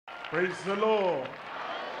Praise the Lord.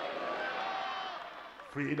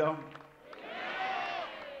 Freedom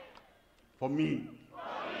for me.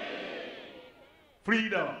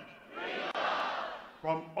 Freedom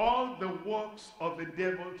from all the works of the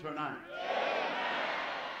devil tonight.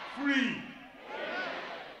 Free.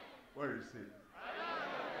 Where is it?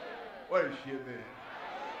 Where is she there?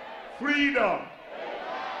 Freedom.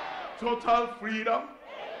 Total freedom.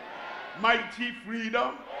 Mighty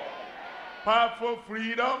freedom. Powerful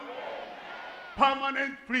freedom.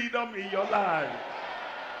 Permanent freedom in your life.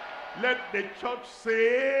 Let the church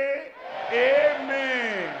say,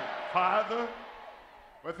 Amen. Father,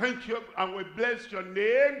 we thank you and we bless your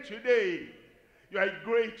name today. You are a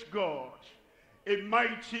great God, a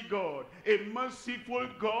mighty God, a merciful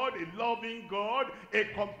God, a loving God, a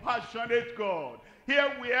compassionate God.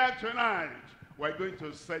 Here we are tonight. We're going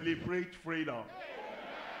to celebrate freedom.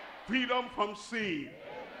 Freedom from sin.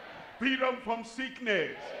 Freedom from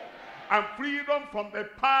sickness. And freedom from the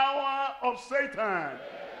power of Satan.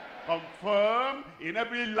 Confirm in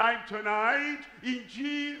every life tonight in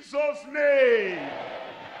Jesus' name.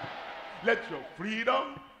 Let your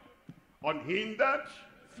freedom unhindered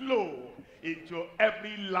flow into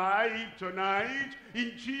every life tonight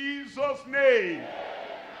in Jesus' name.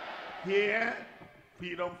 Here,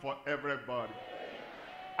 freedom for everybody.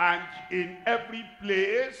 And in every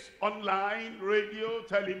place, online, radio,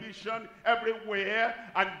 television, everywhere,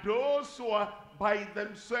 and those who are by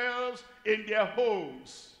themselves in their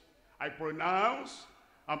homes, I pronounce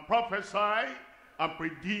and prophesy and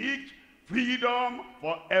predict freedom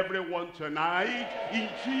for everyone tonight in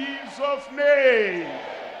Jesus' name.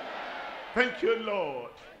 Thank you,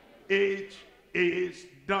 Lord. It is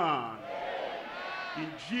done. In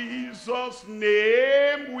Jesus'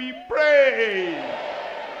 name we pray.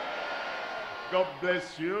 God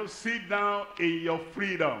bless you. Sit down in your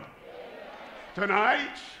freedom.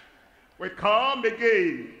 Tonight, we come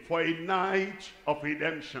again for a night of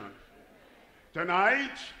redemption.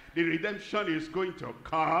 Tonight, the redemption is going to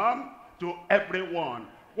come to everyone.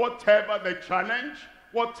 Whatever the challenge,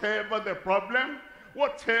 whatever the problem,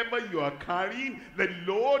 whatever you are carrying, the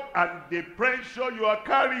load and the pressure you are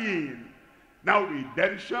carrying. Now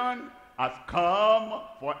redemption has come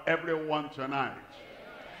for everyone tonight.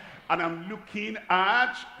 And I'm looking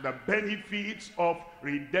at the benefits of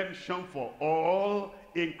redemption for all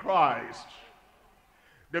in Christ.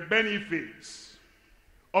 The benefits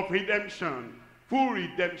of redemption, full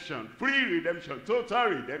redemption, free redemption, total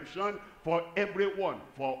redemption for everyone,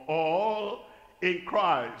 for all in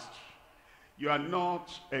Christ. You are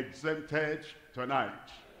not exempted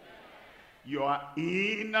tonight. You are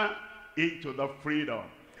into the freedom.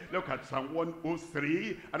 Look at Psalm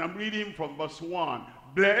 103, and I'm reading from verse 1.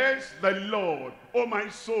 Bless the Lord, O my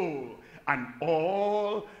soul, and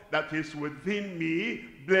all that is within me.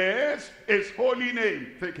 Bless his holy name.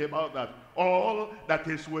 Think about that. All that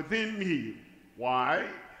is within me. Why?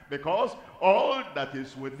 Because all that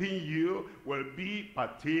is within you will be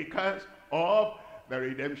partakers of the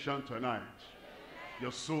redemption tonight.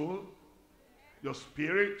 Your soul, your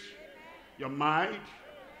spirit, your mind,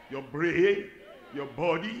 your brain, your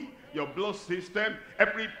body, your blood system,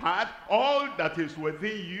 every part, all that is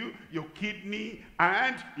within you, your kidney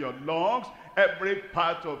and your lungs, every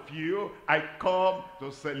part of you, I come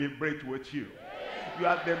to celebrate with you. You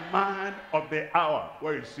are the man of the hour.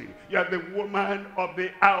 Where is he? You are the woman of the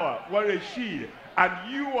hour. Where is she?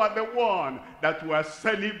 And you are the one that we are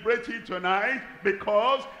celebrating tonight,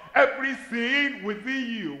 because everything within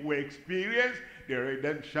you will experience the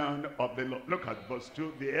redemption of the Lord. Look at verse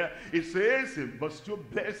 2 there. It says in verse 2,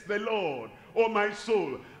 bless the Lord, O my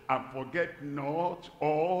soul, and forget not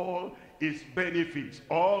all his benefits.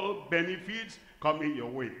 All benefits coming your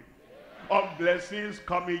way. All blessings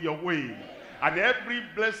coming your way. And every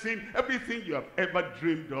blessing, everything you have ever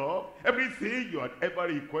dreamed of, everything you had ever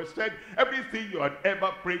requested, everything you had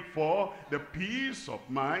ever prayed for, the peace of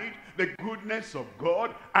mind, the goodness of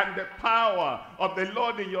God, and the power of the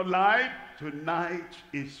Lord in your life, tonight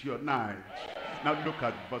is your night. Now look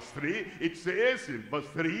at verse 3. It says in verse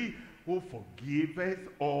 3, who forgiveth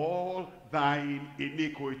all thine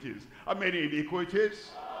iniquities. How many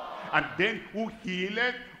iniquities? And then who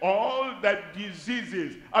healeth all the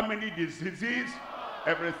diseases. How many diseases?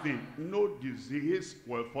 Everything. No disease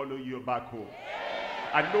will follow you back home.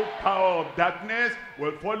 And no power of darkness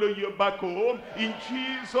will follow you back home in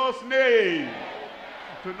Jesus' name.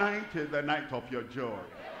 Tonight is the night of your joy.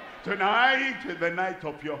 Tonight is the night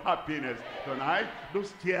of your happiness. Tonight,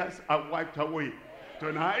 those tears are wiped away.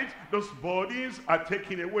 Tonight, those bodies are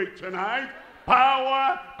taken away. Tonight,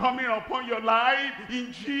 power coming upon your life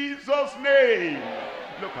in Jesus' name.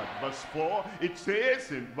 Look at verse 4. It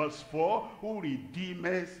says in verse 4, who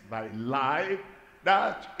redeemeth thy life.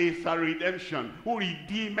 That is a redemption. Who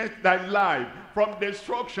redeemeth thy life from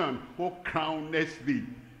destruction. Who crowneth thee.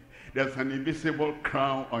 There's an invisible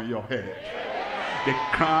crown on your head. The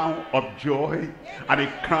crown of joy, and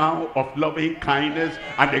the crown of loving kindness,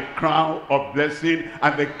 and the crown of blessing,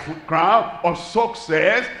 and the crown of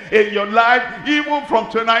success in your life, even from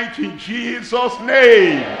tonight, in Jesus'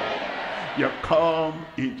 name. You come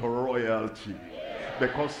into royalty,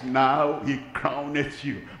 because now he crowneth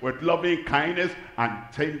you with loving kindness and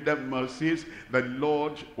tender mercies. The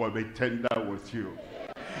Lord will be tender with you.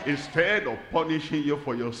 Instead of punishing you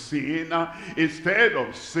for your sin, instead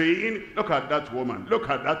of saying, look at that woman, look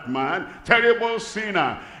at that man, terrible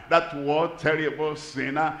sinner. That word, terrible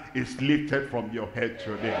sinner, is lifted from your head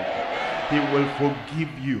today. He will forgive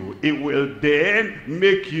you. He will then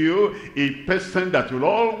make you a person that will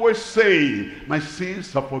always say, my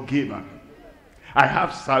sins are forgiven. I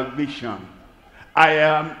have salvation. I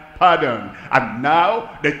am pardoned. And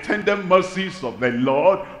now the tender mercies of the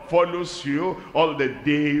Lord follows you all the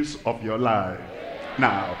days of your life.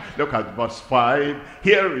 Now, look at verse 5.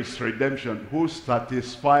 Here is redemption. Who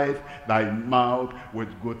satisfieth thy mouth with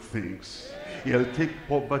good things. He'll take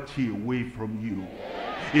poverty away from you.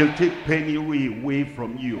 He'll take penury away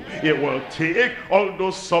from you. He will take all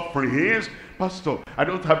those sufferings. Pastor, I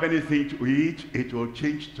don't have anything to eat. It will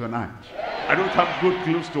change tonight. I don't have good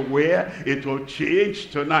clothes to wear. It will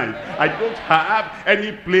change tonight. I don't have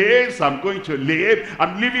any place I'm going to live.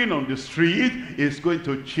 I'm living on the street. It's going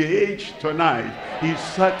to change tonight. He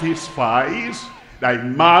satisfies thy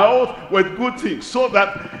mouth with good things, so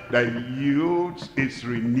that thy youth is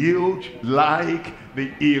renewed like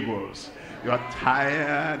the eagles. You are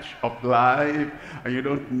tired of life and you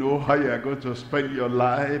don't know how you are going to spend your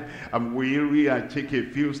life. I'm weary, I take a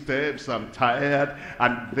few steps, I'm tired,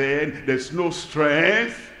 and then there's no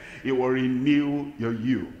strength. It will renew your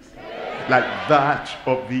youth like that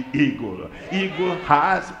of the eagle. Eagle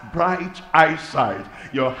has bright eyesight.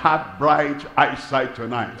 You'll have bright eyesight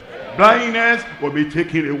tonight. Blindness will be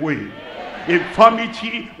taken away.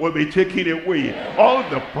 Infirmity will be taken away. All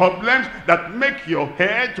the problems that make your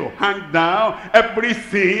head to hang down,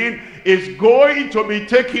 everything is going to be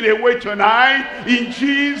taken away tonight in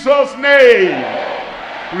Jesus' name.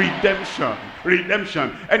 Redemption,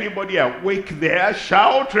 redemption. Anybody awake there?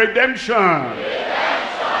 Shout redemption.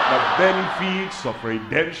 The benefits of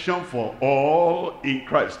redemption for all in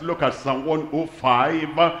Christ. Look at Psalm 105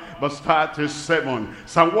 verse 37.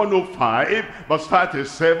 Psalm 105 verse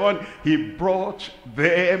 37. He brought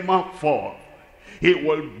them forth. He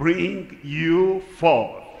will bring you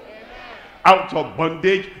forth. Out of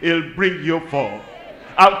bondage, he'll bring you forth.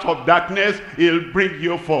 Out of darkness, he'll bring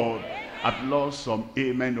you forth. I've lost some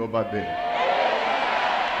amen over there.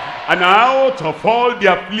 And out of all the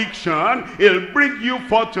affliction, he'll bring you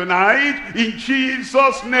forth tonight in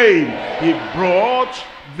Jesus' name. He brought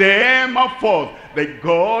them forth. The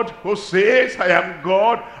God who says, I am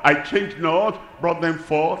God, I change not, brought them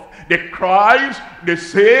forth. The Christ, the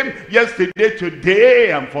same, yesterday,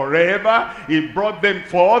 today, and forever. He brought them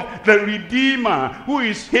forth. The Redeemer, who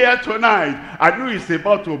is here tonight, and who is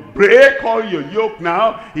about to break all your yoke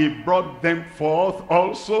now, he brought them forth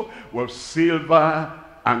also with silver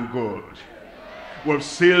and gold. With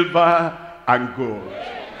silver and gold.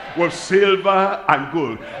 With silver and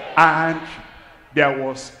gold. And there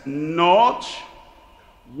was not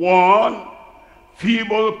one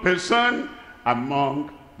feeble person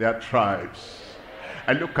among their tribes.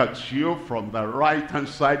 I look at you from the right hand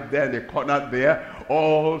side there, the corner there,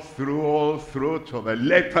 all through to the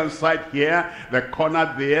left hand side here, the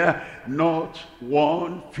corner there, not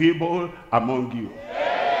one feeble among you.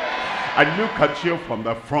 I look at you from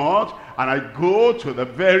the front, and I go to the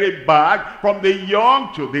very back, from the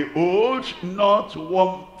young to the old, not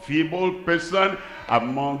one feeble person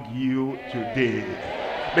among you today.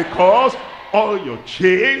 Because all your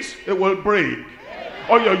chains, it will break.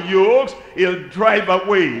 All your yokes, he'll drive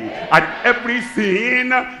away. And everything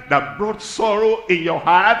that brought sorrow in your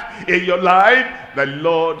heart, in your life, the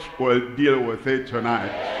Lord will deal with it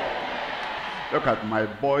tonight. Look at my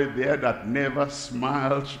boy there that never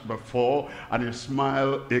smiled before, and a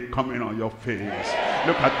smile is coming on your face.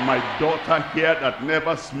 Look at my daughter here that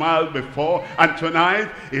never smiled before, and tonight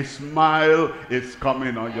a smile is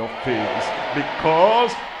coming on your face.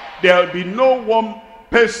 Because there'll be no one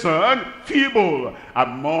person feeble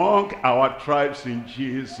among our tribes in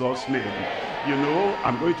Jesus' name. You know,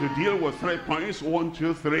 I'm going to deal with 3 points, 1,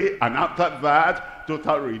 2, 3, and after that,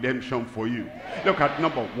 total redemption for you. Look at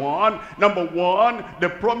number one. Number one, the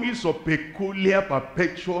promise of peculiar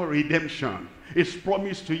perpetual redemption. His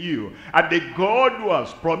promise to you. And the God who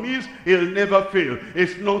has promised, he'll never fail.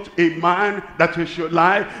 It's not a man that he should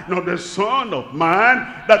lie, nor the son of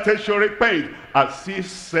man that he should repent. As he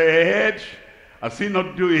said, as he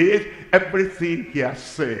not do it, everything he has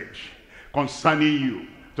said concerning you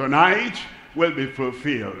tonight will be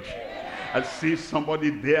fulfilled. I see somebody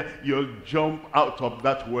there, you'll jump out of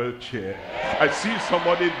that wheelchair. I see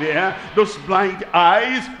somebody there, those blind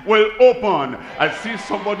eyes will open. I see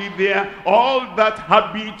somebody there, all that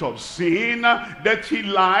habit of sin, dirty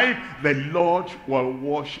life, the Lord will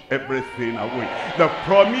wash everything away. The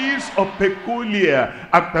promise of peculiar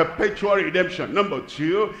and perpetual redemption. Number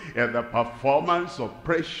 2 is the performance of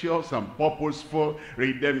precious and purposeful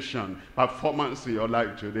redemption. Performance in your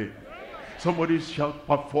life today. Somebody shout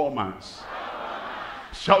performance.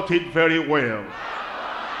 Shout it very well.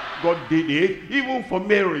 God did it even for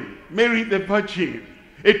Mary. Mary the virgin.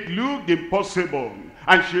 It looked impossible.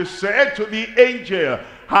 And she said to the angel,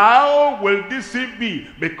 how will this be?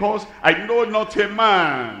 Because I know not a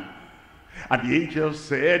man. And the angel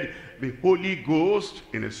said, the Holy Ghost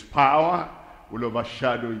in his power will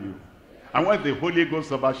overshadow you. And when the Holy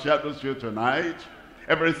Ghost overshadows you tonight,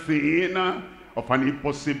 everything of an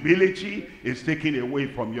impossibility is taken away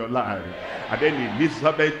from your life. And then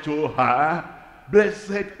Elizabeth told her,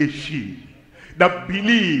 blessed is she that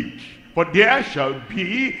believed, for there shall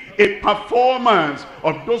be a performance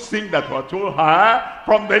of those things that were told her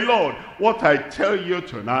from the Lord. What I tell you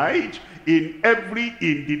tonight, in every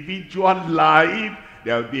individual life,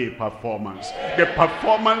 there will be a performance. The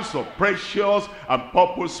performance of precious and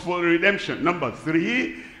purposeful redemption. Number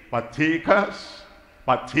 3, partakers.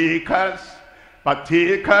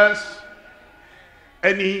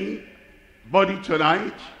 Anybody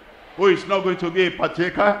tonight who is not going to be a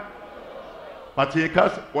partaker?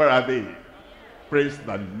 Partakers, where are they? Praise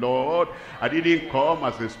the Lord. I didn't come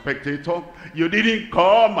as a spectator. You didn't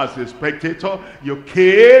come as a spectator. You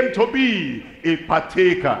came to be a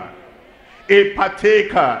partaker. A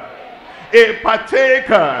partaker. A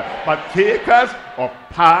partaker. Partakers of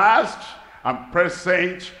past and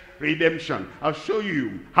present redemption. I'll show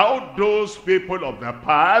you how those people of the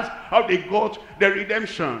past, how they got the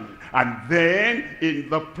redemption. And then in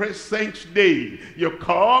the present day, you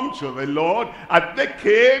come to the Lord, and they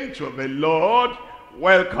came to the Lord.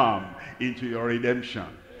 Welcome into your redemption.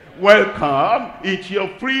 Welcome into your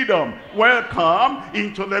freedom. Welcome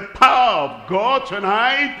into the power of God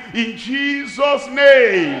tonight in Jesus'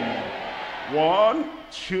 name. 1,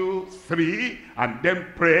 2, 3, and then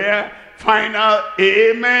prayer. Final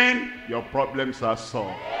amen. Your problems are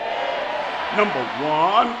solved. Number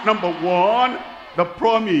one, the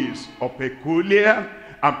promise of peculiar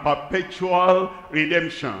and perpetual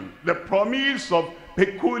redemption. The promise of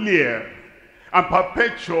peculiar and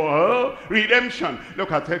perpetual redemption.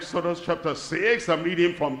 Look at Exodus chapter 6. I'm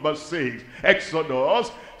reading from verse 6.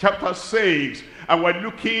 Exodus chapter 6. And we're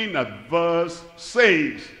looking at verse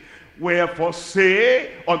 6. Wherefore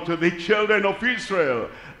say unto the children of Israel,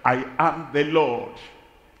 I am the Lord.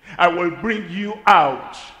 I will bring you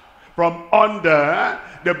out from under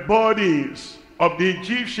the bodies of the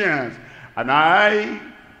Egyptians, and I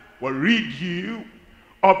will rid you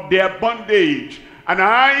of their bondage, and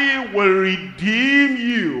I will redeem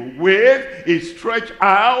you with a stretched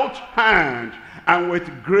out hand and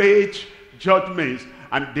with great judgments.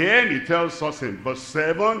 And then it tells us in verse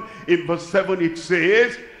 7, it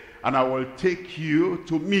says, and I will take you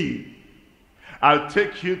to me. I'll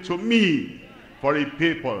take you to me for a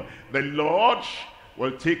people. The Lord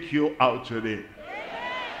will take you out today.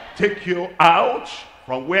 Take you out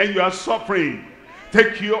from where you are suffering.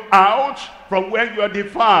 Take you out from where you are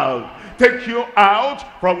defiled. Take you out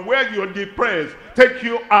from where you are depressed. Take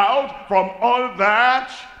you out from all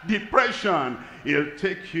that depression. He'll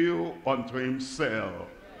take you unto himself.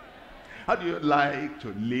 How do you like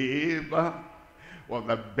to live? Well,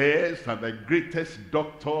 the best and the greatest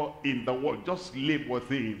doctor in the world. Just live with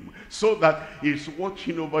him, so that he's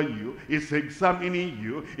watching over you, he's examining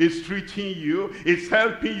you, he's treating you, he's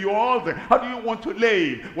helping you all the. How do you want to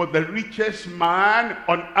live with the richest man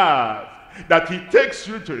on earth, that he takes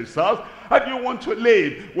you to his house? How do you want to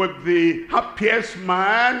live with the happiest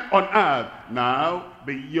man on earth? Now,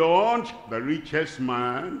 beyond the richest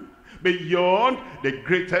man, beyond the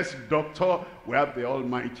greatest doctor, we have the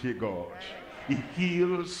Almighty God. He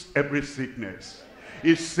heals every sickness.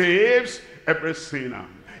 He saves every sinner.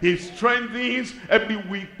 He strengthens every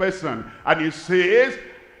weak person. And he says,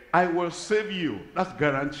 I will save you. That's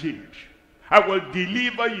guaranteed. I will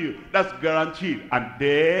deliver you. That's guaranteed. And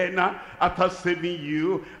then, after saving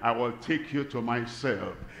you, I will take you to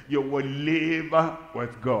myself. You will live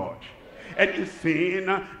with God. Anything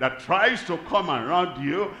that tries to come around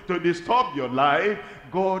you to disturb your life,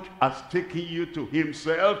 God has taken you to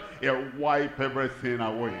himself. He'll wipe everything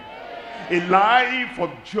away. A life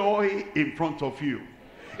of joy in front of you.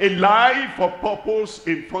 A life of purpose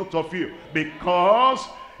in front of you. Because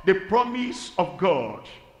the promise of God,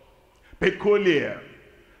 peculiar,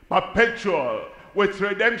 perpetual, with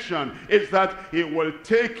redemption, is that he will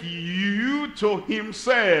take you to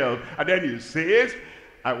himself. And then he says,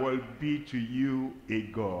 I will be to you a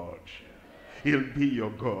God. He'll be your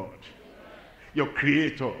God, your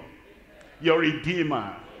creator, your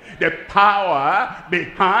redeemer, the power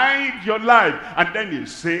behind your life. And then he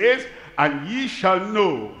says, and ye shall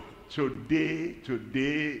know,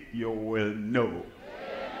 today you will know.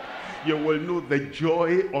 You will know the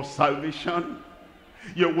joy of salvation.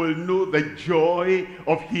 You will know the joy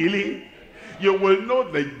of healing. You will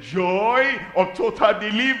know the joy of total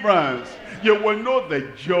deliverance. You will know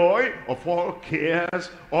the joy of all cares,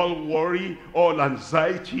 all worry, all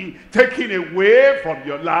anxiety taken away from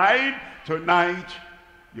your life. Tonight,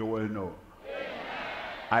 you will know.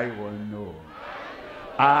 I will know.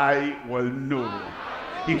 I will know.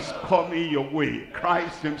 He's coming your way.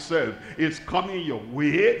 Christ himself is coming your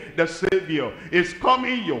way. The Savior is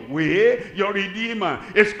coming your way. Your Redeemer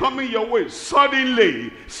is coming your way.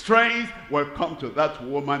 Suddenly, strength will come to that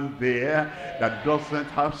woman there that doesn't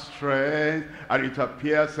have strength. And it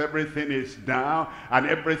appears everything is down and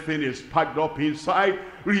everything is packed up inside.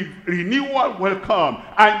 Renewal will come.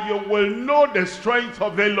 And you will know the strength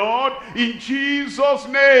of the Lord in Jesus'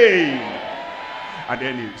 name. And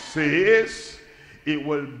then it says, it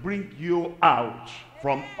will bring you out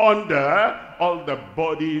from under all the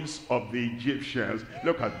bodies of the Egyptians.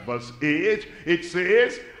 Look at verse 8. It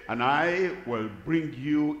says, and I will bring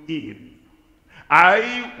you in.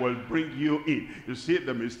 I will bring you in. You see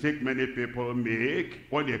the mistake many people make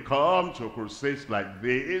when they come to crusades like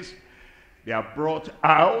this. They are brought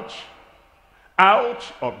out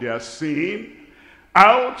of their sin,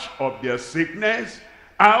 out of their sickness,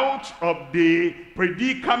 out of the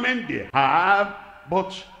predicament they have.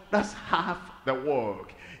 But that's half the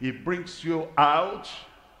work. He brings you out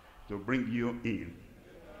to bring you in.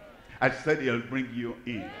 I said he'll bring you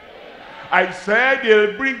in. I said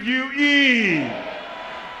he'll bring you in.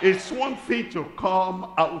 It's one thing to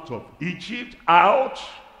come out of Egypt, out.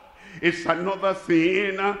 It's another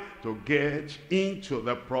thing to get into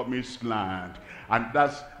the promised land. And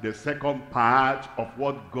that's the second part of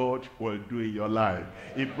what God will do in your life.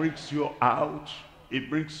 He brings you out. It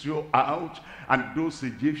brings you out, and those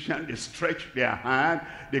Egyptians, they stretch their hand.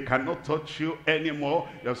 They cannot touch you anymore.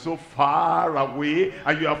 You're so far away,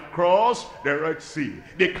 and you have crossed the Red Sea.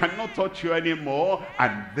 They cannot touch you anymore,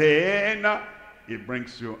 and then it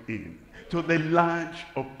brings you in to the land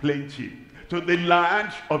of plenty, to the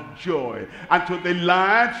land of joy, and to the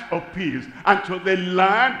land of peace, and to the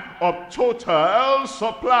land of total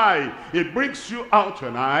supply. It brings you out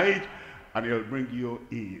tonight, and it'll bring you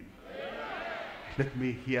in. Let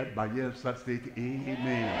me hear by your state,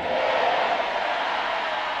 amen.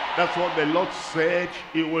 That's what the Lord said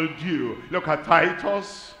he will do. Look at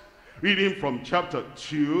Titus, reading from chapter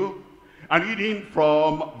 2, and reading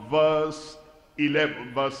from verse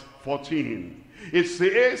 11, verse 14. It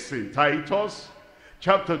says in Titus,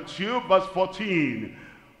 chapter 2, verse 14,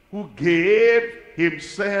 who gave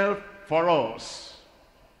himself for us.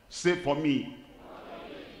 Say for me.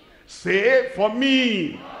 Say for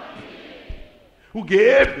me. Who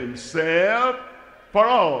gave himself for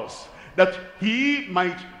us, that he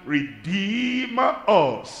might redeem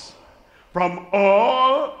us from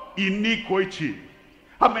all iniquity.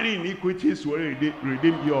 How many iniquities will he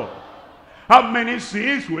redeem you? How many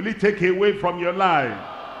sins will he take away from your life?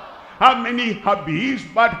 How many habits,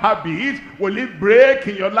 bad habits, will he break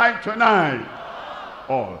in your life tonight?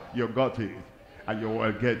 Oh, you got it, and you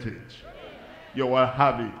will get it. You will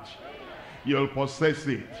have it. You'll possess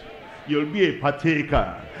it. You'll be a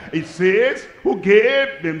partaker. It says, who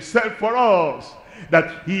gave himself for us,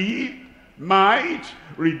 that he might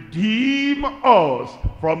redeem us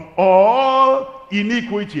from all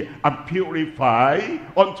iniquity and purify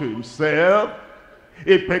unto himself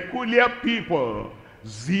a peculiar people,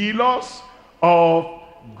 zealous of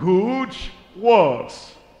good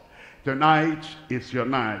works. Tonight is your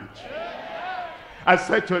night. I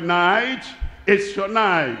said tonight is your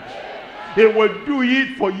night. He will do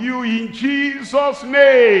it for you in Jesus'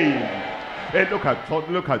 name. Hey, look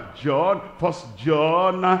at John, 1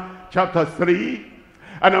 John chapter 3.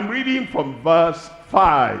 And I'm reading from verse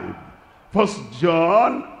 5. 1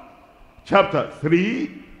 John chapter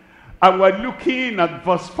 3. And we're looking at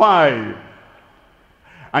verse 5.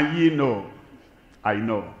 And ye know, I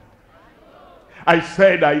know, I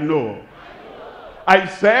said, I know. I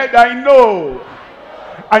said, I know.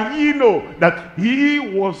 And ye know that he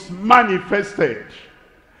was manifested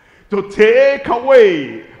to take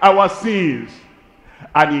away our sins.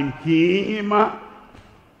 And in him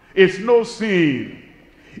is no sin.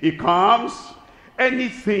 It comes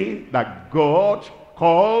anything that God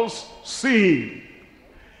calls sin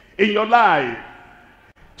in your life.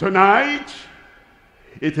 Tonight,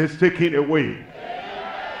 it is taken away.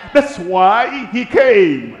 That's why he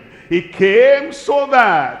came. He came so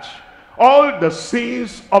that all the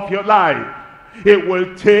sins of your life, it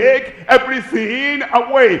will take everything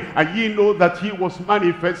away. And ye know that he was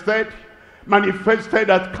manifested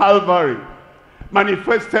at Calvary,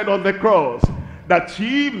 manifested on the cross, that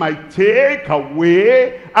he might take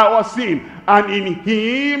away our sin. And in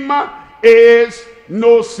him is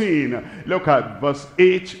no sin. Look at verse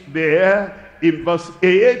 8 there. In verse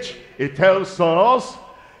 8, it tells us,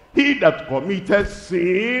 he that committed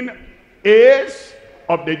sin is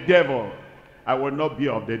of the devil. I will not be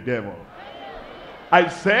of the devil. I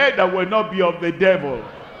said I will not be of the devil.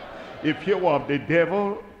 If you were of the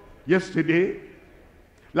devil yesterday,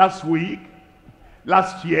 last week,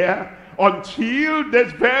 last year, until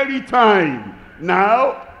this very time,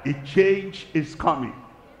 now a change is coming.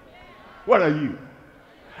 What are you?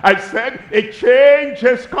 I said a change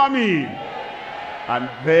is coming. And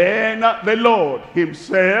then the Lord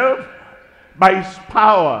himself, by his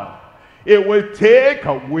power, it will take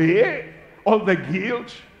away all the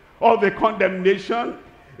guilt, all the condemnation.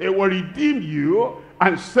 It will redeem you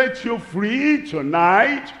and set you free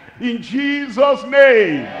tonight in Jesus'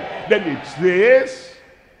 name. Then it says,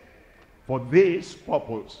 for this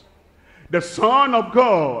purpose, the Son of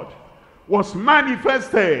God was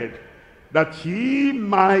manifested, that he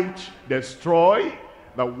might destroy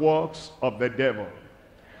the works of the devil.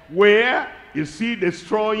 Where is he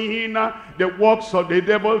destroying the works of the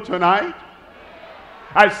devil tonight?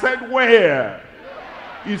 I said, where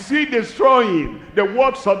is he destroying the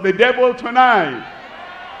works of the devil tonight?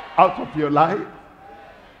 Out of your life,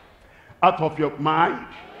 out of your mind,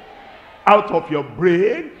 out of your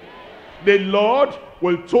brain. The Lord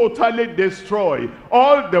will totally destroy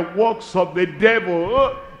all the works of the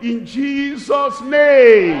devil in Jesus'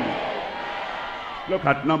 name. Look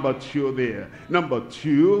at number 2 there. Number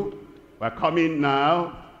 2, we're coming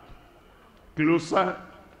now closer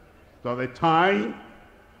to the time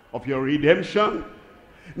of your redemption.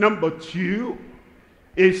 Number 2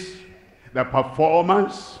 is the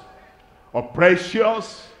performance of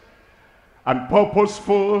precious and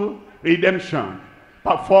purposeful redemption.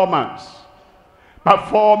 Performance.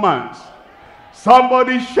 Performance.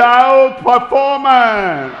 Somebody shout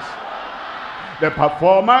performance. The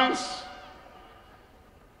performance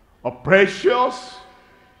of precious,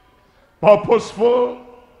 purposeful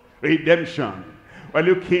redemption. We're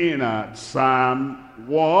looking at Psalm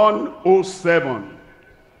 107.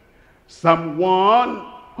 Psalm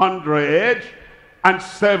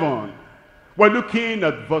 107. We're looking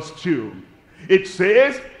at verse 2. It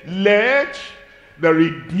says, let the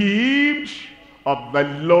redeemed of the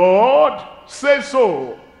Lord say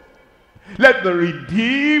so. Let the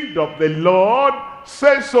redeemed of the Lord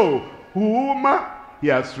say so, whom he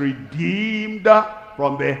has redeemed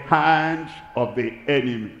from the hand of the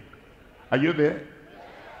enemy. Are you there?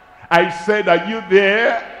 I said, are you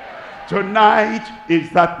there? Tonight is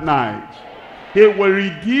that night. He will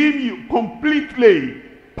redeem you completely,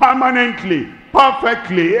 permanently,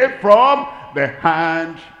 perfectly from the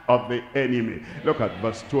hand of the enemy. Look at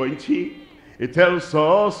verse 20. It tells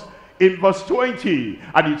us in verse 20,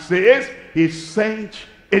 and it says, he sent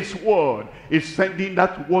his word. He's sending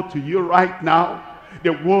that word to you right now.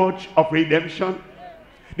 The word of redemption,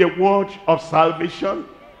 the word of salvation,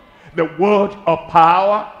 the word of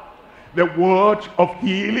power, the word of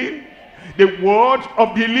healing, the word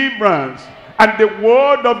of deliverance, and the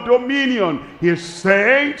word of dominion. He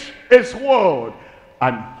sent his word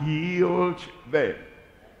and healed them.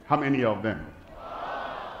 How many of them?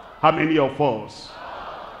 How many of us?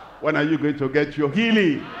 When are you going to get your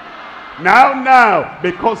healing? Now,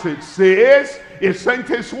 because it says he sent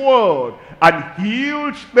his word and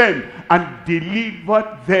healed them and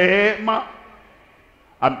delivered them.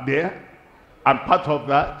 I'm there. I'm part of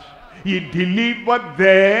that. He delivered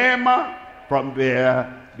them from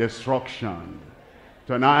their destruction.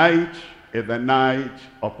 Tonight is the night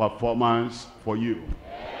of performance for you.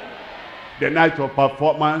 The night of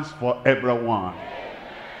performance for everyone.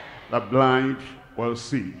 The blind will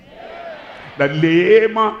see. The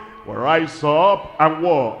lame will rise up and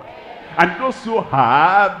walk. And those who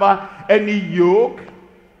have any yoke,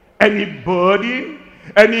 any burden,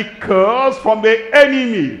 any curse from the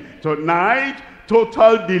enemy, tonight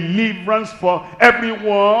total deliverance for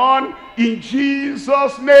everyone in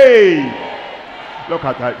Jesus' name. Look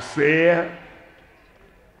at Isaiah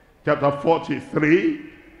chapter 43.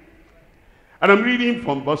 And I'm reading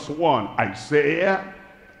from verse 1. Isaiah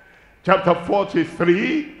chapter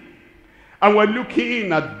 43. And we're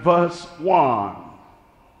looking at verse 1.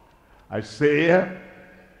 Isaiah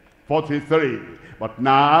 43. But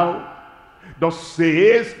now, thus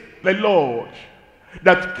says the Lord,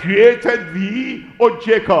 that created thee, O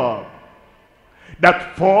Jacob,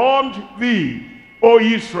 that formed thee, O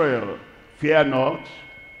Israel. Fear not,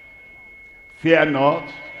 fear not.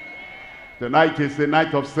 Tonight is the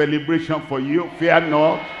night of celebration for you. Fear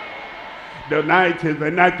not. The night is the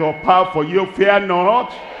night of power for you. Fear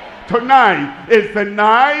not. Tonight is the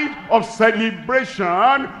night of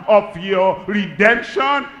celebration of your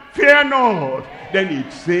redemption. Fear not. Then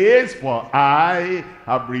it says, for I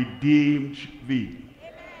have redeemed thee.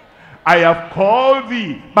 I have called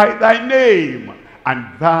thee by thy name,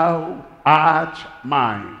 and thou art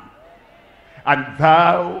mine. And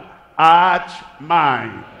thou art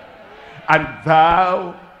mine. And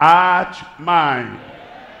thou art mine.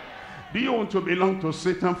 Do you want to belong to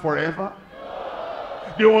Satan forever?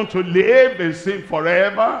 Do you want to live in sin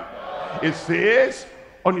forever? It says,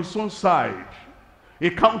 on his own side, he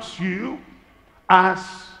counts you as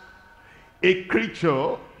a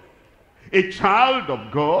creature, a child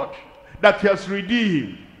of God that he has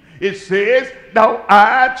redeemed. It says, thou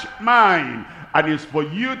art mine. And it's for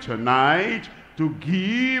you tonight to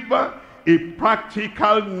give a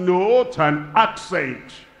practical note and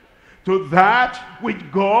accent to that which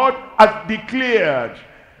God has declared,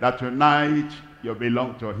 that tonight you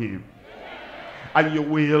belong to him. And you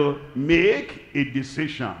will make a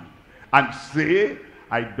decision and say,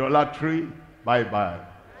 idolatry, bye-bye.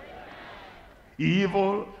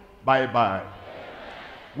 Evil, bye-bye.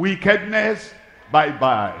 Wickedness,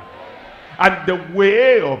 bye-bye. And the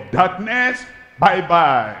way of darkness,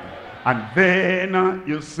 bye-bye. And then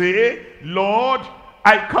you say, Lord,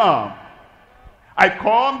 I come. I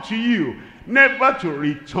come to you, never to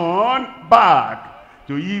return back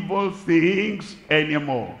to evil things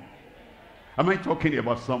anymore. Am I talking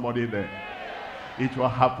about somebody there? It will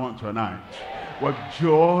happen tonight. With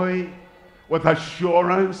joy, with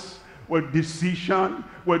assurance, with decision,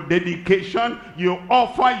 with dedication, you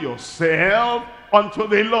offer yourself unto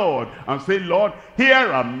the Lord and say, Lord, here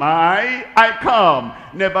am I come,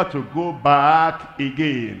 never to go back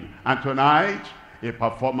again. And tonight, a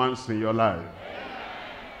performance in your life.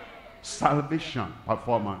 Salvation,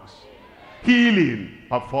 performance. Healing,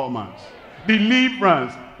 performance.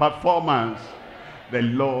 Deliverance, performance. The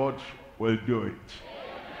Lord will do it.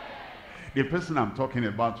 The person I'm talking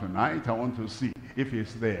about tonight, I want to see if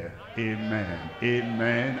he's there. Amen,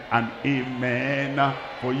 amen, and amen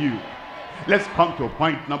for you. Let's come to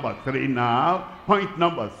point number 3 now. Point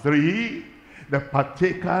number 3, the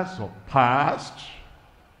partakers of past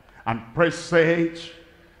and present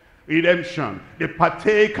redemption. The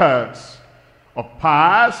partakers of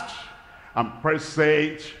past and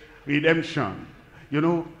present redemption. You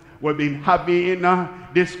know, we've been having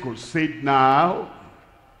this crusade now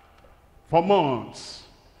for months.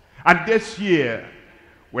 And this year,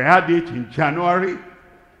 we had it in January.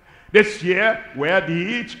 This year, we had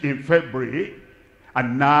it in February.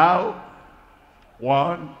 And now,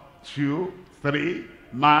 1, 2, 3,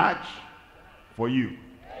 March, for you.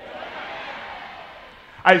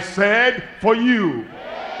 I said, for you.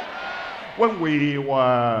 When we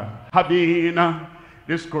were having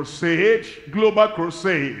this crusade, global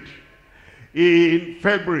crusade, in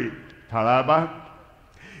February, Taraba,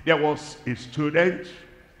 there was a student.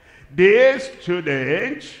 This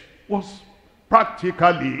student was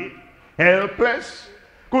practically helpless,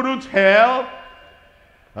 couldn't help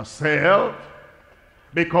herself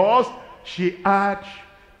because she had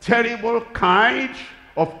terrible kind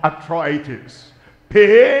of arthritis,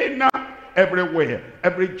 pain everywhere,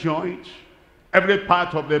 every joint, every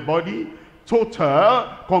part of the body, total,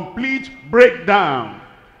 complete breakdown.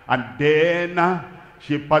 And then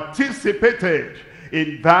she participated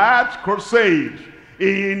in that crusade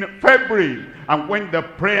in February. And when the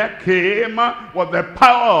prayer came with the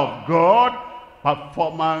power of God,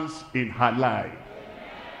 performance in her life.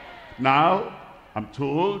 Now, I'm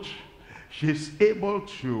told she's able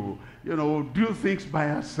to, do things by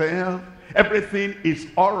herself. Everything is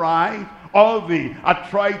all right. All the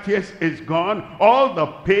arthritis is gone. All the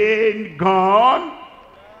pain gone.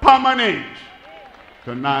 Permanent.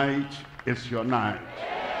 Tonight is your night.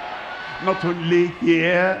 Not only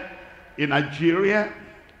here in Nigeria,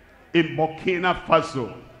 in Burkina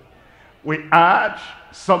Faso, we had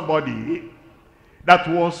somebody that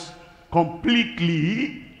was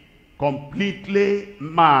completely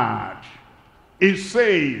mad,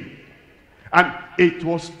 insane. And it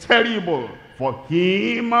was terrible for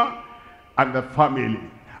him and the family.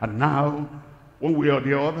 And now, one way or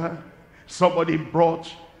the other, somebody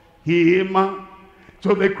brought him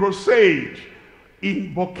to the crusade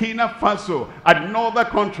in Burkina Faso, another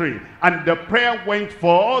country. And the prayer went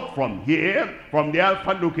forth from here, from the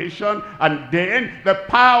Alpha location, and then the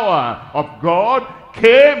power of God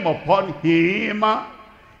came upon him.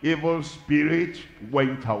 Evil spirit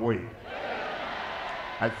went away.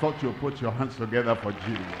 I thought you put your hands together for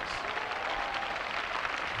Jesus.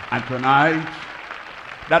 And tonight,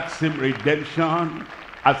 that same redemption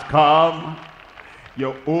has come.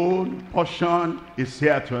 Your own portion is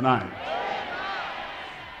here tonight.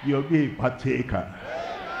 You'll be a partaker.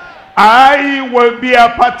 I will be a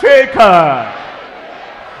partaker.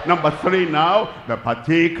 Number 3 now, the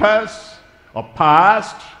partakers of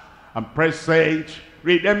past and present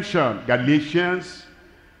redemption. Galatians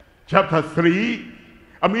chapter 3.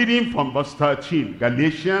 I'm reading from verse 13.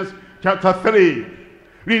 Galatians chapter 3.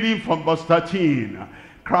 Reading from verse 13.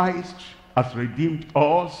 Christ has redeemed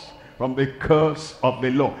us from the curse of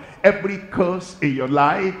the law. Every curse in your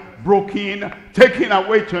life broken, taken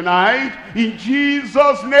away tonight in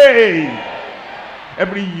Jesus' name.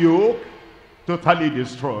 Every yoke totally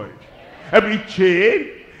destroyed. Every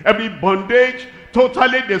chain, every bondage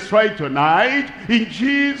totally destroyed tonight in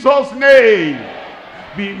Jesus' name.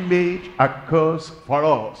 Be made a curse for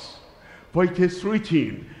us. For it is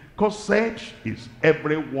written, cursed is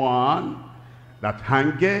everyone that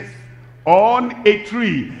hangeth on a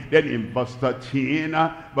tree. Then in verse 13,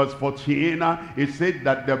 verse 14, it said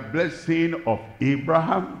that the blessing of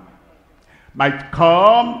Abraham might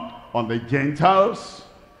come on the Gentiles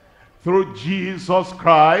through Jesus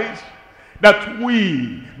Christ, that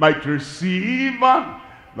we might receive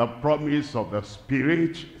the promise of the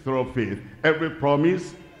Spirit through faith. Every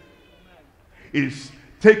promise is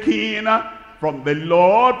taken from the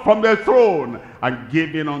Lord, from the throne, and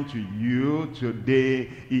given unto you today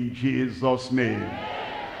in Jesus' name.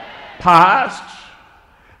 Past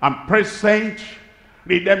and present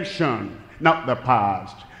redemption. Not the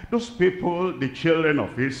past. Those people, the children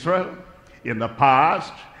of Israel, in the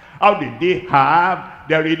past, how did they have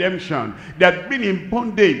their redemption? They had been in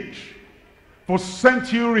bondage for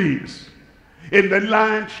centuries, in the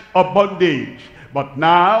land of bondage. But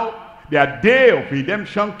now, their day of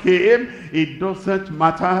redemption came. It doesn't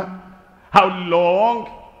matter how long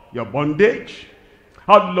your bondage,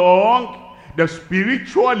 how long the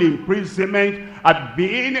spiritual imprisonment had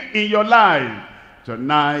been in your life.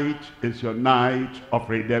 Tonight is your night of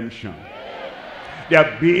redemption. They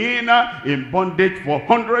have been in bondage for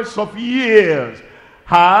hundreds of years.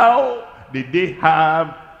 How did they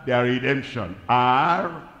have their redemption?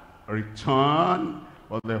 Our return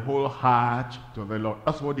with the whole heart to the Lord.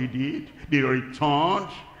 That's what they did. They returned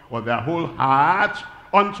with their whole heart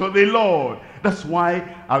unto the Lord. That's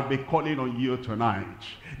why I'll be calling on you tonight,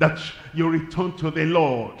 that you return to the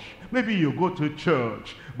Lord. Maybe you go to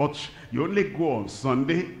church, but you only go on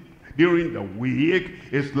Sunday. During the week,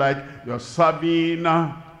 it's like you're serving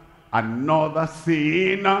another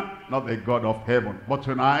sin, not the God of heaven. But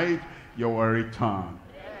tonight, you will return.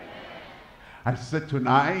 I said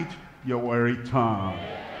tonight, you will return.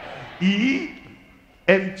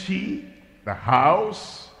 Empty the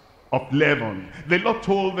house of leaven. The Lord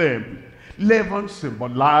told them, leaven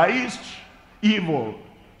symbolized evil,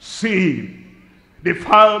 sin,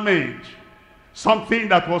 defilement, something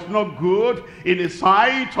that was not good in the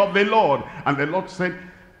sight of the Lord. And the Lord said,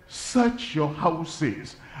 search your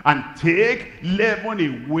houses and take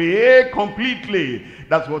leaven away completely.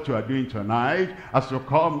 That's what you are doing tonight. As you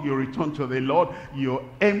come, you return to the Lord. You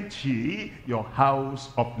empty your house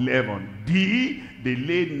of leaven.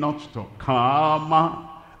 Delay not to come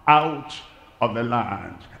out of the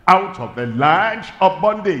land. Out of the land of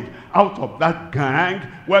bondage. Out of that gang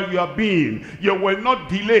where you have been. You will not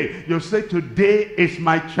delay. You say, today is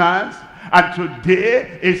my chance. And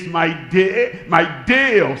today is my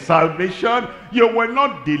day of salvation. You will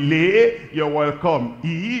not delay. You will come.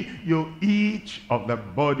 You eat of the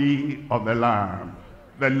body of the Lamb.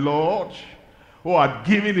 The Lord who had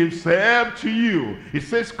given himself to you. He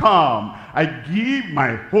says, come, I give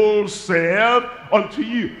my whole self unto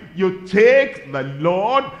you. You take the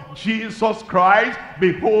Lord Jesus Christ.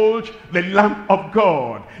 Behold the Lamb of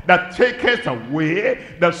God that taketh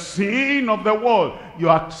away the sin of the world. You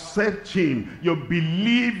accept him. You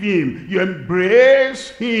believe him. You embrace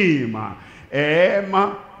him.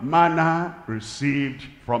 Manna received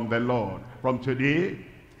from the Lord. From today,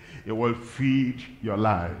 it will feed your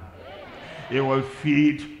life. It will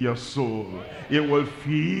feed your soul. It will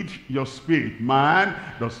feed your spirit. Man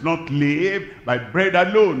does not live by bread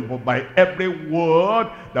alone, but by every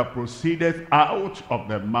word that proceedeth out of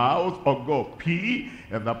the mouth of God. P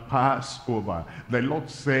is the Passover. The Lord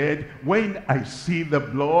said, when I see the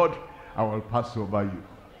blood, I will pass over you.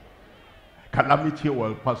 Calamity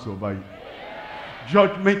will pass over you.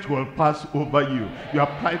 Judgment will pass over you. You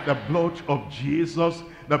apply the blood of Jesus,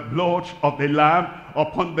 the blood of the Lamb,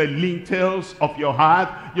 upon the lintels of your heart.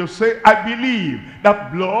 You say, I believe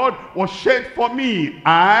that blood was shed for me,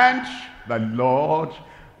 and the Lord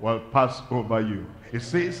will pass over you. It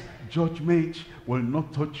says, judgment will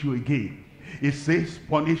not touch you again. It says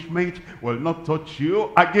punishment will not touch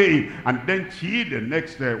you again. And then T, the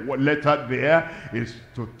next letter there, is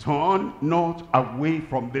to turn not away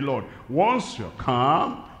from the Lord. Once you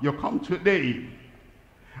come today.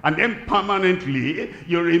 And then permanently,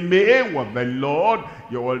 you remain with the Lord.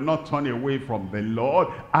 You will not turn away from the Lord.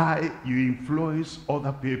 You influence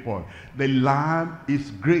other people. The Lamb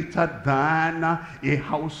is greater than a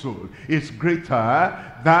household. It's greater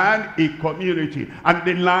than a community. And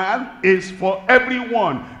the Lamb is for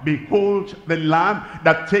everyone. Behold the Lamb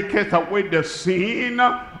that taketh away the sin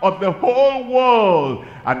of the whole world.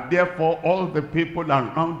 And therefore all the people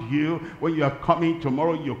around you, when you are coming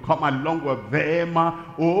tomorrow, you come along with them.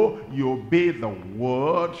 Oh, you obey the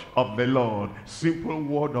word of the Lord. Simple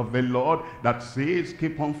word of the Lord that says,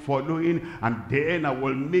 keep on following, and then I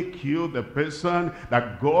will make you the person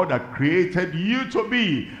that God had created you to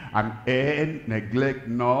be. And neglect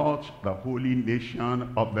not the holy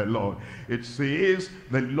nation of the Lord. It says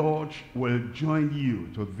the Lord will join you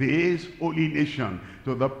to this holy nation,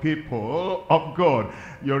 to the people of God.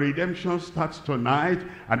 Your redemption starts tonight,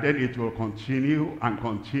 and then it will continue and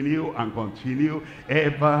continue and continue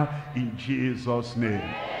ever in Jesus' name.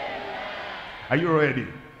 Are you ready?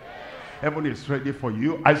 Heaven is ready for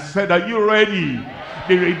you. I said, are you ready?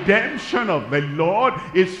 The redemption of the Lord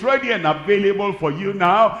is ready and available for you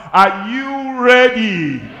now. Are you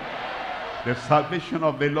ready? The salvation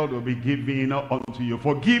of the Lord will be given unto you.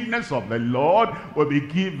 Forgiveness of the Lord will be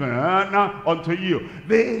given unto you.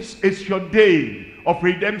 This is your day of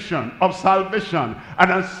redemption, of salvation.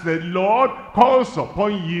 And as the Lord calls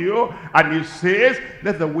upon you, and he says,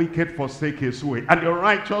 let the wicked forsake his way, and the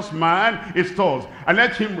righteous man is tossed, and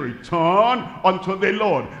let him return unto the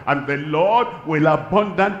Lord, and the Lord will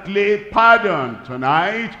abundantly pardon.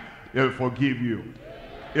 Tonight, he'll forgive you.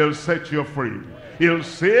 He'll set you free. He'll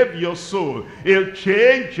save your soul. He'll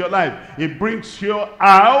change your life. He brings you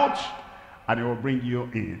out, and he will bring you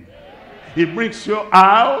in. He brings you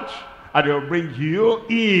out, and he will bring you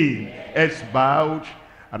in. Heads bowed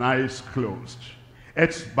and eyes closed.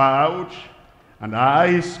 Heads bowed and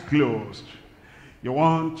eyes closed. You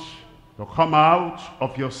want to come out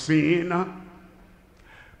of your sin,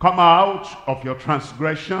 come out of your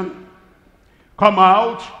transgression, come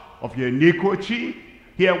out of your iniquity.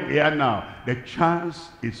 Here we are now. The chance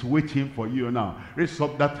is waiting for you now. Raise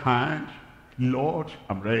up that hand. Lord,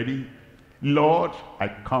 I'm ready. Lord, I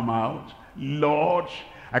come out. Lord,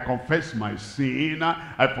 I confess my sin.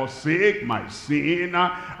 I forsake my sin.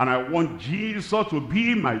 And I want Jesus to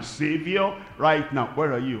be my Savior right now.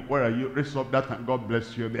 Where are you? Where are you? Raise up that hand. God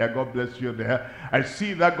bless you there. God bless you there. I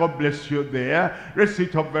see that. God bless you there. Raise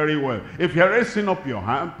it up very well. If you're raising up your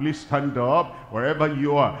hand, please stand up wherever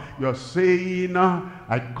you are. You're saying,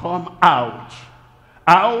 I come out.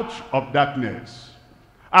 Out of darkness.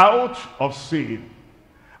 Out of sin.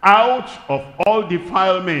 Out of all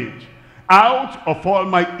defilement. Out of all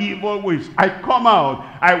my evil ways. I come out.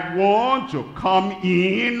 I want to come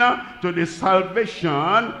in to the salvation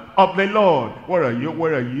of the Lord. Where are you?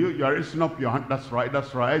 Where are you? You are raising up your hand. That's right.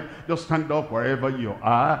 That's right. Just stand up wherever you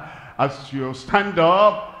are. As you stand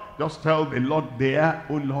up, just tell the Lord there,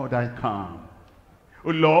 oh Lord, I come.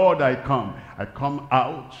 Oh Lord, I come. I come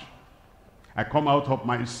out. I come out of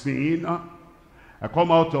my sin. I come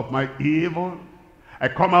out of my evil. I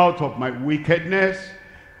come out of my wickedness.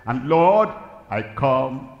 And Lord, I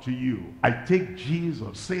come to you. I take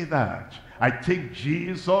Jesus. Say that. I take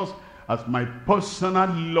Jesus as my personal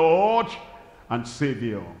Lord and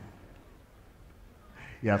Savior.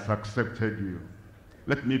 He has accepted you.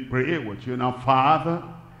 Let me pray with you now. Father,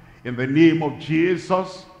 in the name of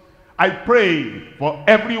Jesus, I pray for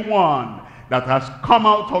everyone that has come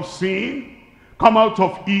out of sin, come out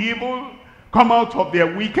of evil, come out of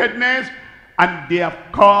their wickedness, and they have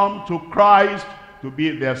come to Christ to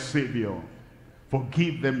be their Savior.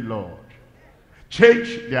 Forgive them, Lord.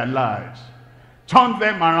 Change their lives. Turn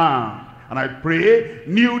them around. And I pray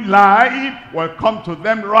new life will come to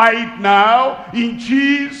them right now in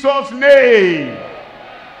Jesus' name.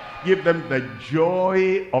 Give them the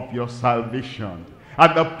joy of your salvation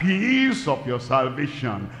and the peace of your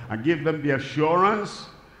salvation, and give them the assurance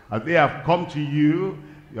as they have come to you,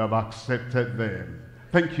 you have accepted them.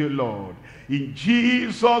 Thank you, Lord. In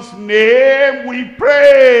Jesus' name we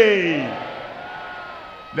pray.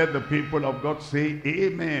 Let the people of God say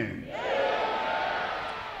amen.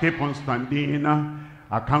 Keep on standing.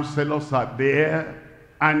 Our counselors are there,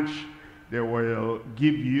 and they will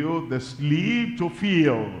give you the sleep to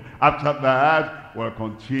feel. After that, we'll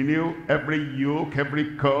continue. Every yoke,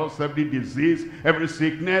 every curse, every disease, every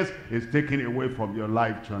sickness is taken away from your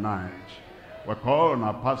life tonight. We'll call on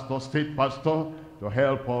our pastor, state pastor, to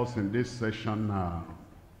help us in this session now.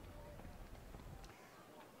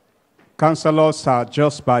 Counselors are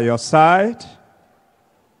just by your side,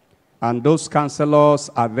 and those counselors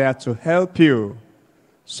are there to help you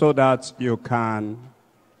so that you can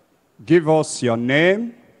give us your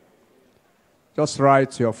name. Just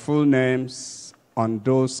write your full names on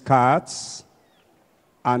those cards,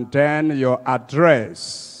 and then your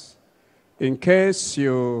address. In case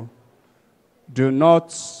you do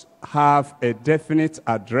not have a definite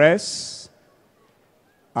address,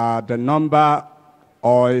 the number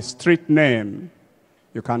or a street name,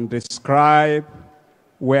 you can describe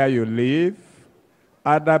where you live,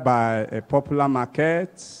 either by a popular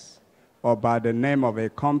market, or by the name of a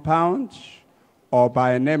compound, or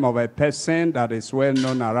by the name of a person that is well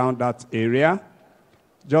known around that area.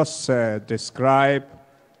 Just describe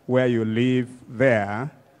where you live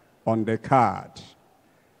there on the card.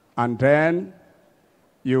 And then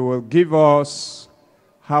you will give us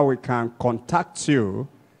how we can contact you,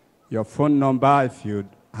 your phone number if you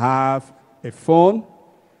have a phone,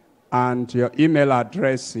 and your email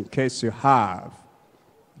address in case you have.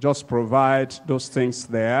 Just provide those things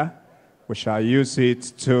there. We shall use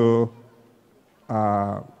it to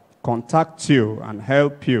contact you and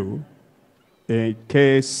help you in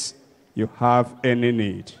case you have any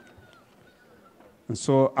need. And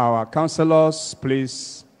so our counselors,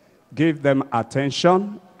 please give them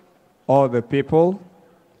attention. All the people,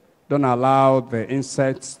 don't allow the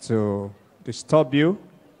insects to disturb you,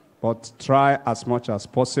 but try as much as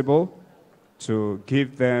possible to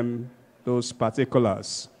give them those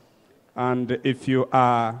particulars. And if you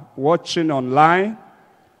are watching online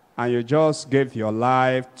and you just gave your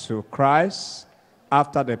life to Christ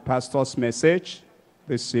after the pastor's message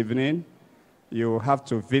this evening, you have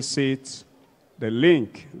to visit the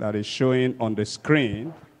link that is showing on the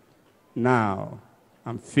screen now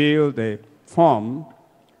and fill the form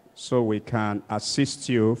so we can assist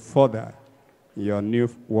you further in your new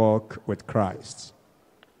walk with Christ.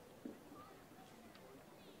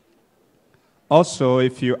 Also,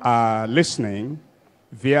 if you are listening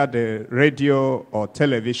via the radio or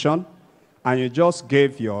television and you just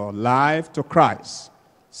gave your life to Christ,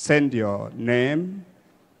 send your name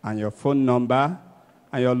and your phone number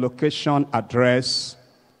and your location address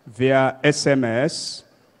via SMS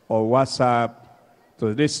or WhatsApp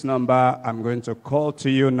to this number I'm going to call to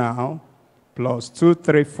you now,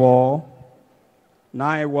 +234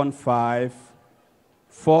 915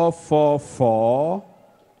 444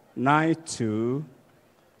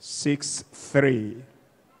 9263.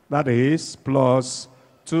 That is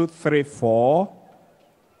 +234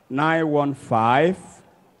 915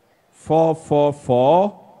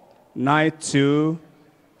 444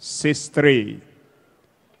 9263.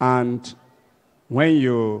 And when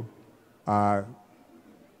you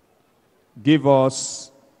give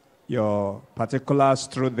us your particulars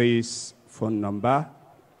through this phone number,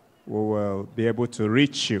 we will be able to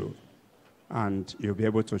reach you, and you'll be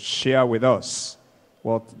able to share with us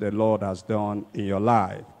what the Lord has done in your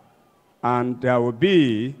life. And there will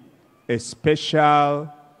be a special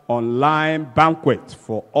online banquet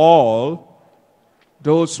for all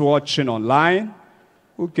those watching online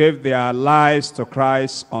who gave their lives to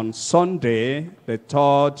Christ on Sunday, the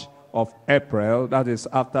 3rd of April. That is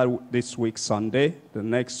after this week Sunday, the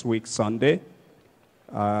next week Sunday.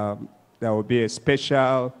 There will be a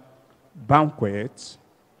special banquet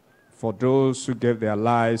for those who gave their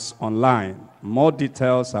lives online. More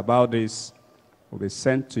details about this will be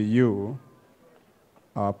sent to you.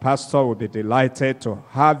 Our pastor will be delighted to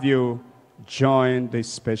have you join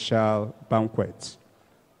this special banquet.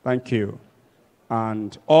 Thank you.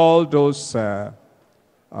 And all those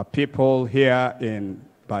people here in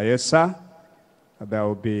Bayelsa, there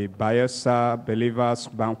will be Bayelsa Believers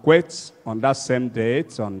Banquet on that same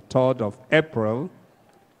date, on 3rd of April,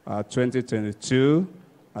 2022,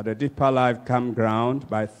 at the Deeper Life Campground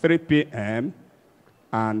by 3 p.m.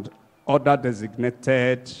 and other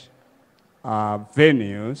designated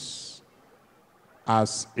venues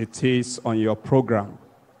as it is on your program.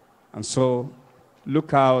 And so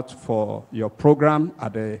look out for your program.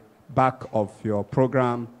 At the back of your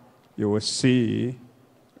program, you will see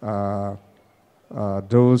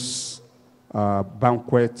those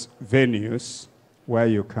banquet venues where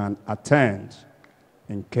you can attend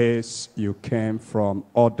in case you came from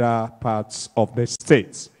other parts of the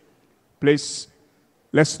state. Please,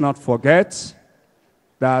 let's not forget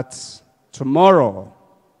that tomorrow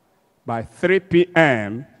by 3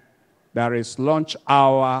 p.m., there is lunch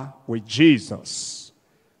hour with Jesus.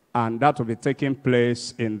 And that will be taking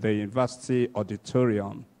place in the university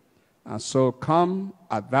auditorium. And so come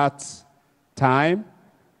at that time,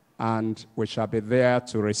 and we shall be there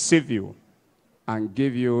to receive you and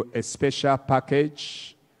give you a special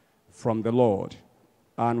package from the Lord.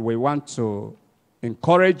 And we want to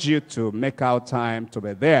encourage you to make out time to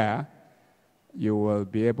be there. You will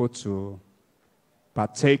be able to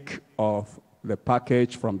partake of the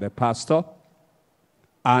package from the pastor.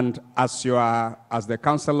 And as the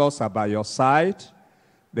counselors are by your side,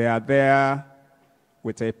 they are there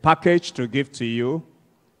with a package to give to you.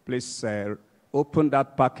 Please open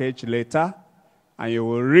that package later, and you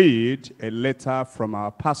will read a letter from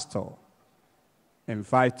our pastor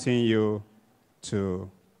inviting you to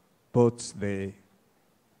both the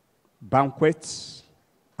banquet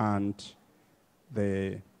and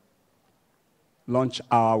the lunch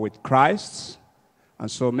hour with Christ. And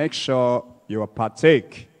so make sure you will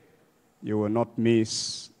partake. You will not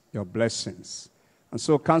miss your blessings. And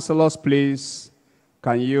so counselors, please,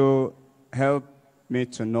 can you help me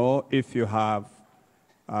to know if you have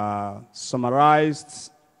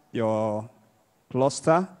summarized your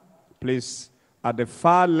cluster? Please, at the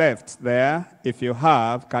far left there, if you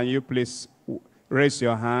have, can you please raise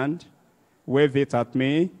your hand, wave it at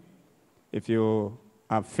me if you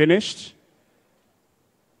have finished.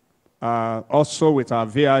 Also with our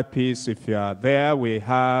VIPs, if you are there, we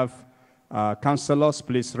have counselors.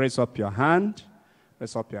 Please raise up your hand.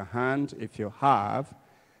 Raise up your hand if you have.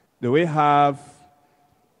 Do we have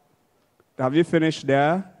you finished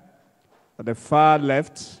there? At the far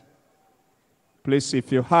left. Please,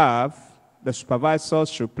 if you have, the supervisors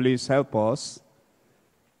should please help us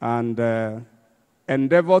and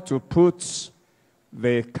endeavor to put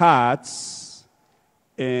the cards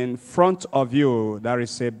in front of you. There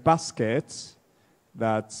is a basket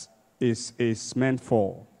that is meant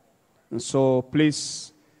for. And so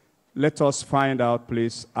please, let us find out,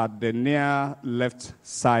 please, at the near left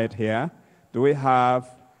side here. Do we have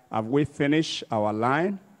we finished our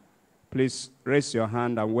line? Please raise your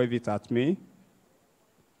hand and wave it at me.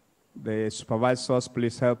 The supervisors,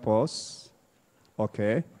 please help us.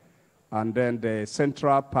 Okay. And then the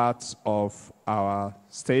central parts of our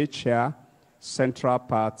stage here, central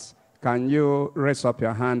parts, can you raise up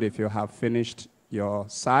your hand if you have finished your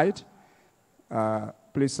side?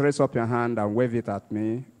 Please raise up your hand and wave it at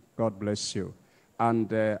me. God bless you.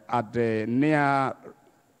 And at the near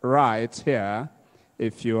right here,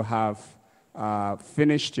 if you have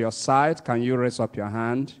finished your side, can you raise up your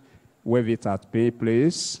hand? Wave it at me,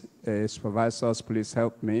 please. Supervisors, please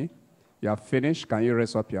help me. You have finished. Can you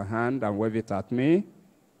raise up your hand and wave it at me?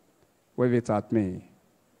 Wave it at me.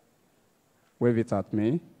 Wave it at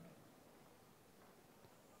me.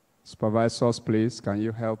 Supervisors, please, can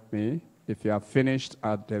you help me? If you have finished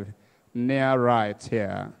at the near right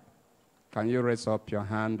here, can you raise up your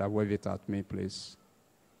hand and wave it at me, please?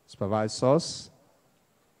 Supervisors.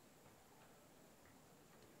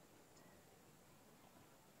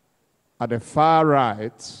 At the far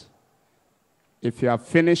right, if you have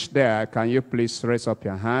finished there, can you please raise up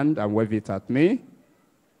your hand and wave it at me?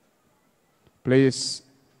 Please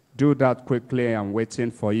do that quickly. I'm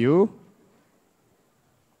waiting for you.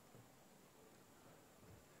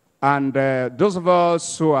 And those of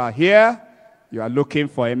us who are here, you are looking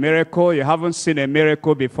for a miracle. You haven't seen a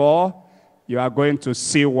miracle before. You are going to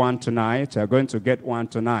see one tonight. You are going to get one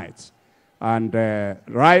tonight. And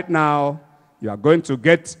right now, you are going to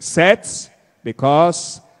get set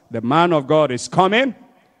because the man of God is coming.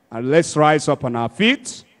 And let's rise up on our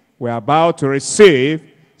feet. We are about to receive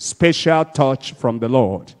special touch from the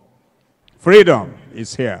Lord. Freedom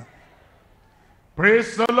is here.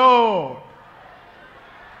 Praise the Lord.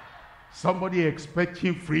 Somebody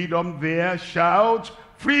expecting freedom there, shout,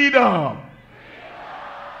 freedom.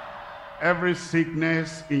 Every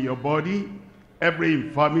sickness in your body, every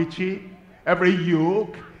infirmity, every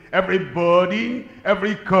yoke, every burden,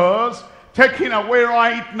 every curse, taken away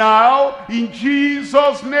right now in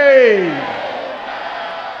Jesus' name.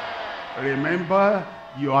 Remember,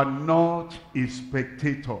 you are not a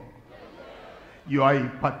spectator. You are a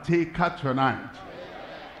partaker tonight.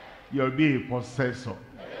 You'll be a possessor.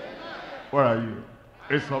 Where are you?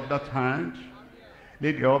 Raise up that hand.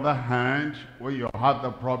 Lay the other hand where you have the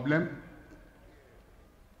problem.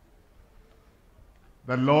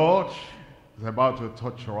 The Lord is about to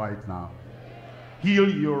touch you right now.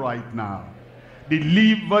 Heal you right now.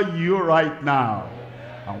 Deliver you right now.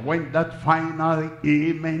 And when that final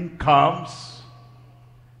amen comes,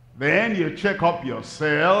 then you check up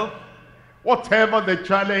yourself. Whatever the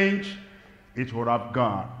challenge, it would have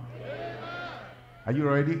gone. Are you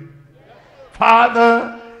ready?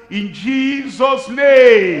 Father, in Jesus'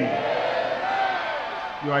 name,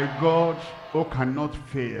 you are a God who cannot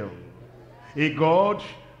fail. A God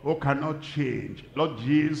who cannot change. Lord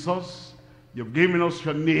Jesus, you've given us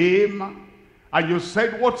your name, and you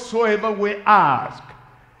said whatsoever we ask,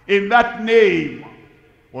 in that name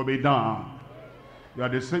will be done. You are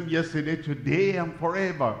the same yesterday, today, and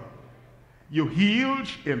forever. You healed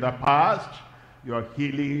in the past, you are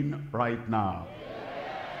healing right now.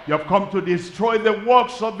 You have come to destroy the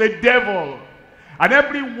works of the devil. And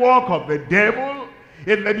every work of the devil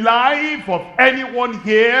in the life of anyone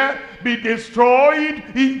here be destroyed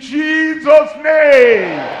in Jesus'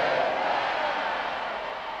 name.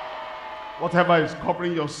 Whatever is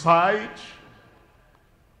covering your sight,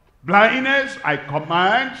 blindness, I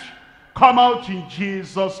command, come out in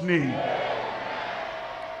Jesus' name.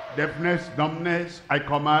 Deafness, dumbness, I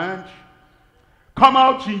command, come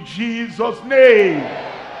out in Jesus' name.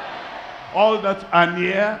 All that are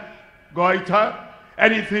near, goiter,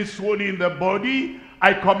 anything swollen in the body,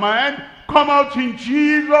 I command, come out in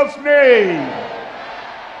Jesus' name.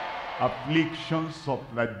 Afflictions of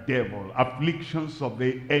the devil, afflictions of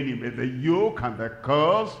the enemy, the yoke and the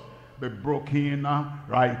curse, be broken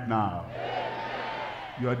right now.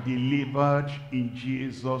 You are delivered in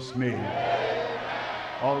Jesus' name.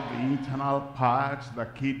 All the internal parts, the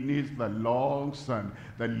kidneys, the lungs, and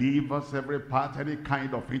the livers, every part, any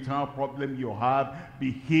kind of internal problem you have,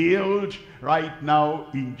 be healed right now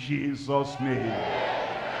in Jesus' name.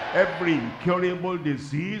 Every incurable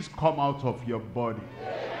disease come out of your body.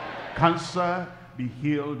 Cancer, be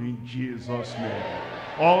healed in Jesus' name.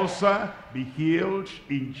 Ulcer, be healed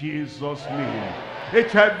in Jesus' name.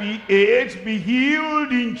 HIV/AIDS, be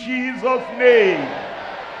healed in Jesus' name.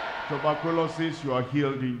 Tuberculosis, you are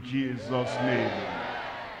healed in Jesus' name.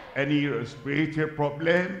 Any respiratory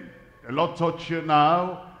problem, the Lord touch you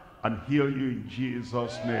now and heal you in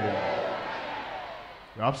Jesus' name.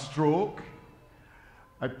 You have stroke,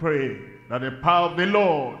 I pray that the power of the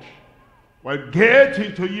Lord will get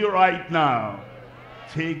into you right now.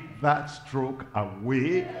 Take that stroke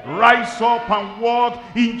away. Rise up and walk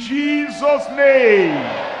in Jesus' name.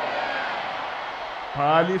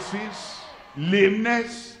 Paralysis,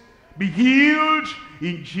 lameness, be healed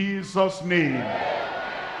in Jesus' name.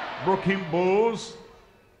 Broken bones,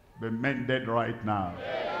 be mended right now.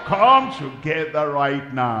 Come together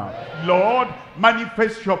right now. Lord,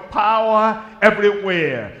 manifest your power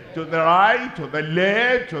everywhere. To the right, to the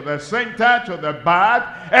left, to the center, to the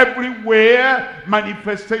back. Everywhere,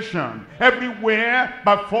 manifestation. Everywhere,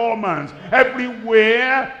 performance.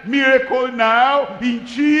 Everywhere, miracle now in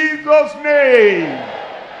Jesus' name.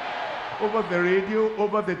 Over the radio,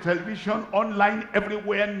 over the television, online,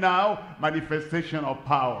 everywhere now, manifestation of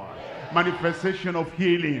power, manifestation of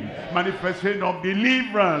healing, manifestation of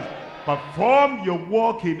deliverance. Perform your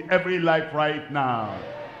work in every life right now.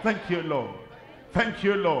 Thank you, Lord. Thank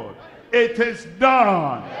you, Lord. It is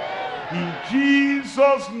done. In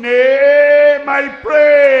Jesus' name I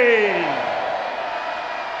pray.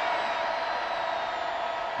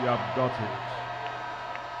 You have got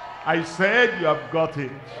it. I said you have got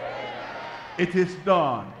it. It is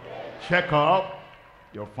done. Check up.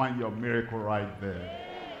 You'll find your miracle right there.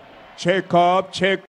 Check up, check